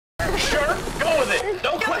Sure, go with it.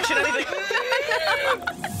 Don't question anything.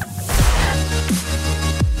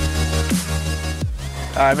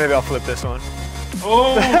 All right, maybe I'll flip this one.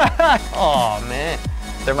 Oh! Oh, man.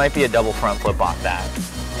 There might be a double front flip off that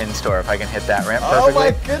in store if I can hit that ramp perfectly. Oh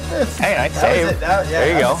my goodness. Hey, I'd save.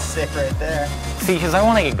 There you go. Sick right there. See, because I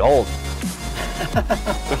want to get gold.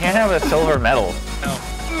 We can't have a silver medal. No.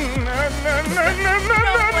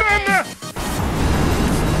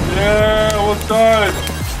 Yeah, almost died.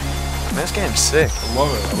 This game's sick. I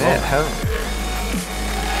love it. I love it.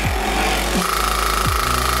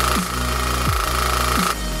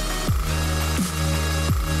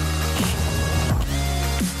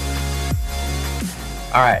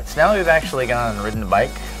 All right, so now we've actually gone and ridden the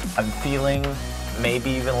bike, I'm feeling maybe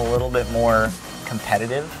even a little bit more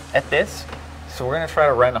competitive at this. So we're gonna try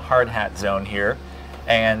to run a hard hat zone here,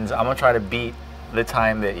 and I'm gonna try to beat the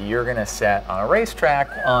time that you're gonna set on a racetrack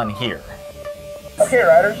on here. Okay,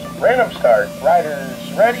 riders, random start.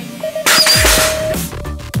 Riders ready?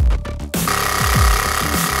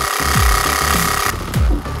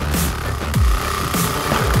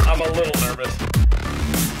 I'm a little nervous.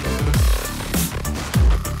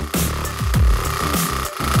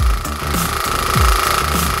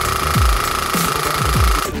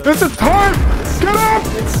 This is time! Get up!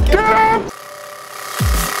 Get up!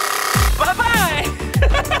 Bye-bye!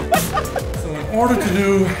 So in order to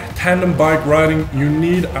do tandem bike riding, you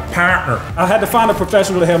need a partner. I had to find a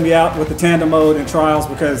professional to help me out with the tandem mode and trials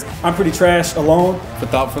because I'm pretty trash alone.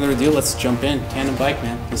 Without further ado, let's jump in. Tandem bike,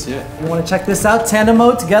 man. Let's do it. You want to check this out? Tandem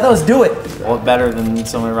mode together? Let's do it. What better than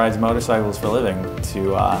someone who rides motorcycles for a living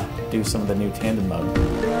to do some of the new tandem mode?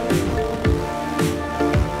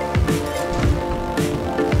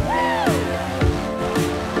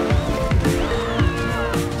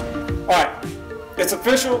 Alright, it's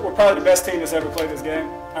official. We're probably the best team that's ever played this game.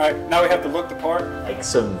 Alright, now we have to look the part. Like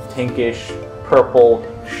some pinkish, purple,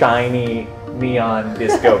 shiny, neon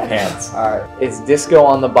disco pants. Alright. It's disco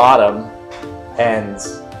on the bottom and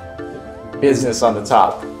business on the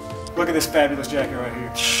top. Look at this fabulous jacket right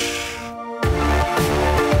here.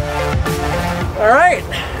 All right,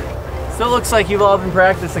 so it looks like you've all been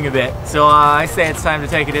practicing a bit. So I say it's time to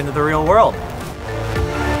take it into the real world.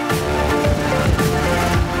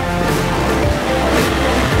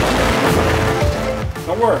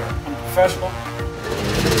 Don't worry, I'm a professional.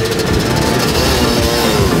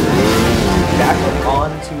 Back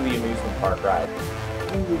onto the amusement park ride.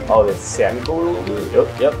 Oh, that's sick.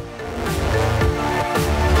 Yep.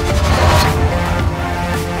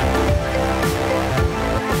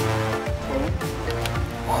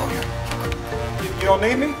 You don't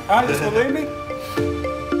need me? Huh? You still need me?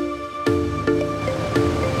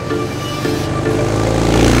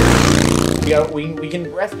 We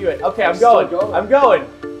can rescue it. Okay, I'm going. I'm going.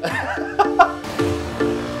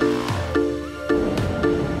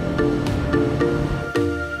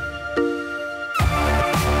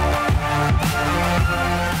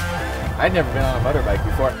 I'd never been on a motorbike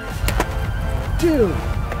before. Dude,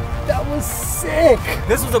 that was sick.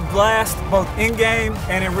 This was a blast, both in-game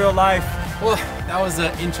and in real life. Well, that was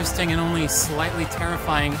an interesting and only slightly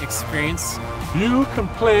terrifying experience. You can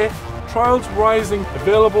play Trials Rising,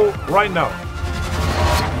 available right now.